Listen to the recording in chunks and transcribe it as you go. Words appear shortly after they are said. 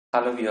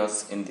Hello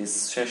viewers, in this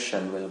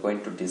session we are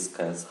going to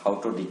discuss how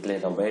to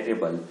declare a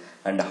variable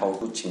and how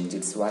to change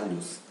its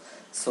values.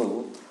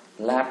 So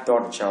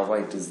lab.java,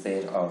 it is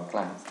there, our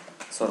class.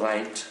 So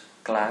write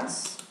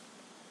class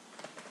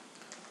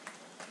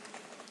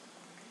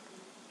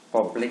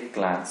public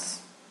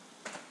class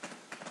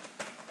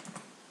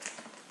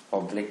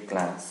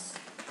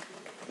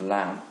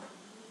lab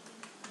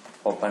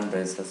open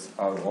braces,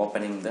 or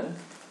opening the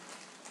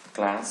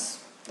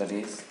class, that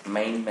is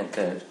main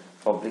method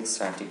public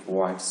static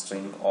void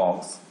string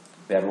aux.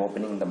 We are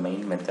opening the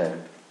main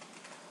method,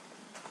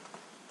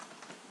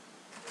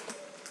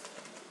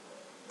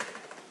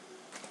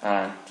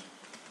 and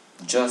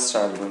just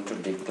I am going to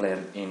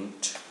declare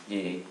int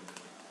a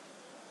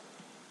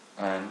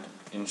and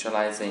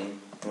initializing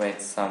with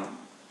some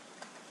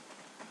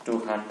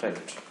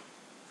 200,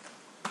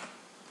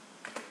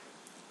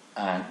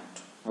 and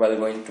we are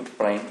going to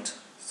print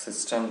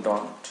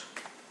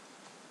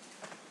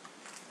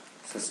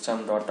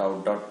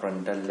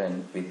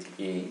system.out.println with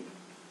a,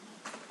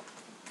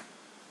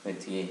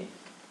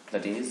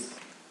 that is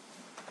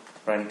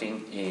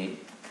printing a,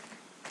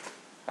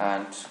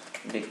 and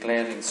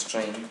declaring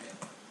string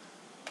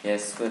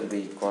s will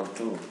be equal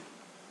to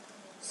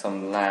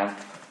some lamp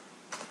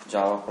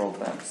Java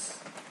programs,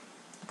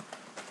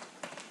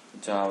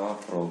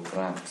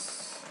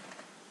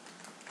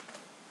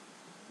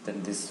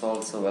 then this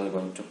also we are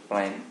going to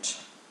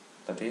print,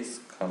 that is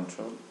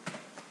control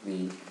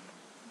v,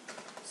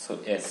 so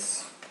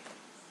yes.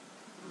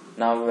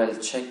 Now we will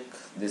check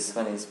this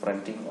one is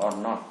printing or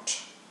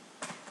not,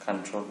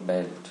 control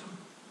belt,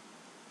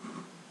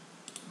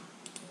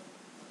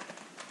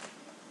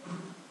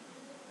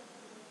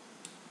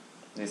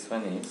 this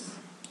one is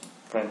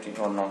printing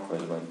or not, we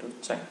are going to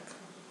check.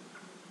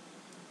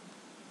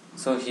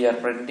 So here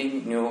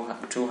printing new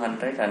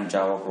 200 and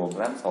Java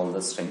programs, all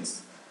the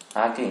strings.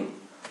 Again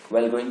we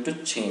are going to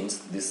change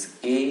this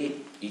a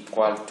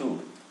equal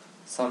to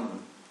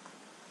some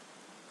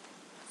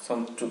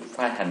to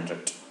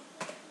 500,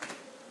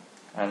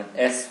 and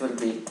s will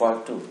be equal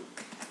to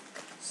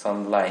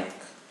some like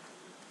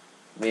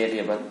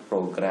variable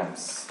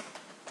programs,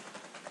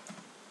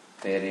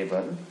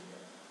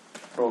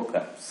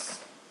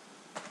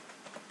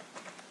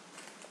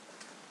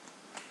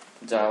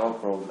 Java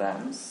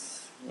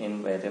programs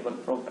in variable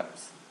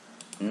programs.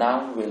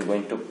 Now we are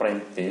going to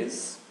print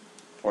this.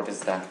 What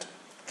is that?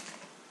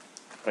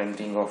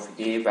 Printing of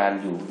a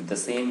value with the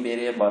same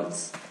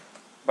variables,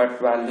 but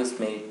values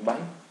made by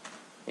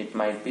it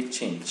might be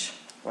changed.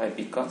 Why?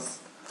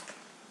 Because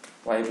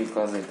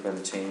it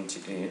will change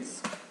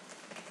is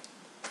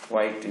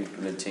it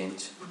will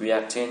change. We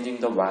are changing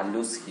the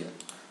values here,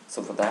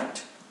 so for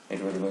that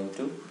it will going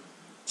to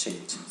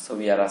change. So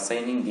we are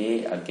assigning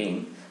a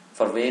again.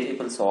 For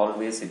variables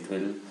always it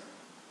will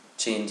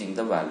changing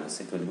the values,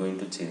 it will going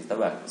to change the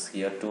values.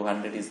 Here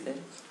 200 is there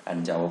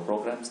and Java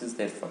programs is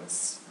there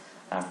first.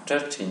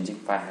 After changing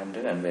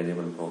 500 and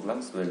variable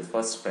programs, we will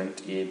first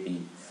print a,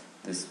 b.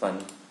 This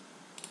one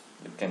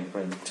you can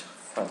print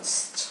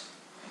first.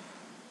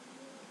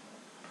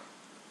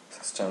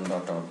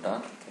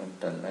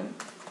 System.out.println.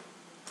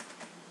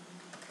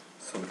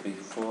 So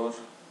before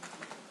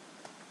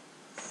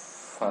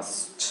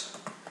first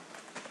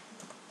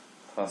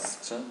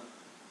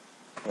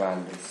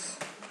values,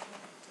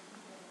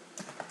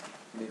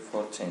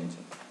 before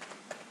changing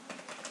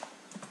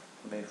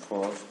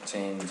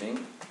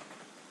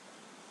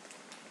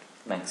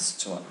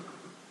next one,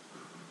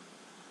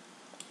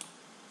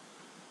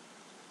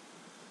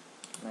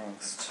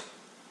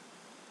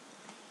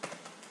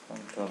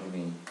 control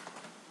V,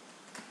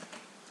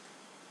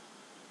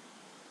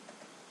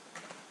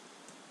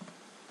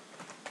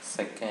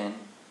 second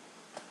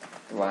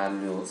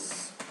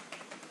values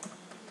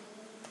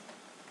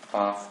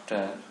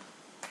after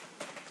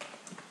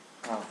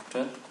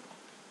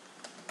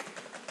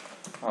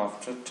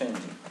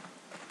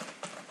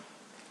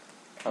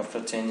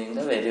changing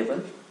the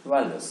variable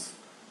values.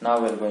 Now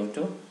we are going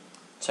to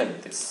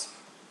check this.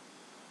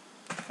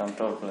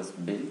 Control plus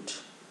build.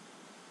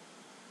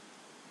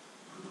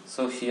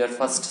 So here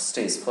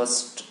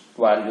first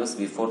values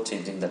before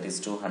changing, that is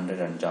 200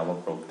 and Java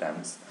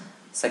programs.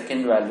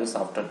 Second values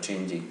after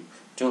changing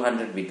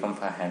 200 become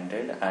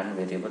 500 and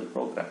variable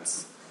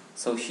programs.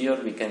 So here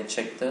we can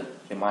check the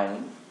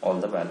remaining all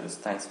the values.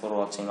 Thanks for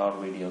watching our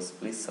videos.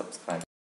 Please subscribe.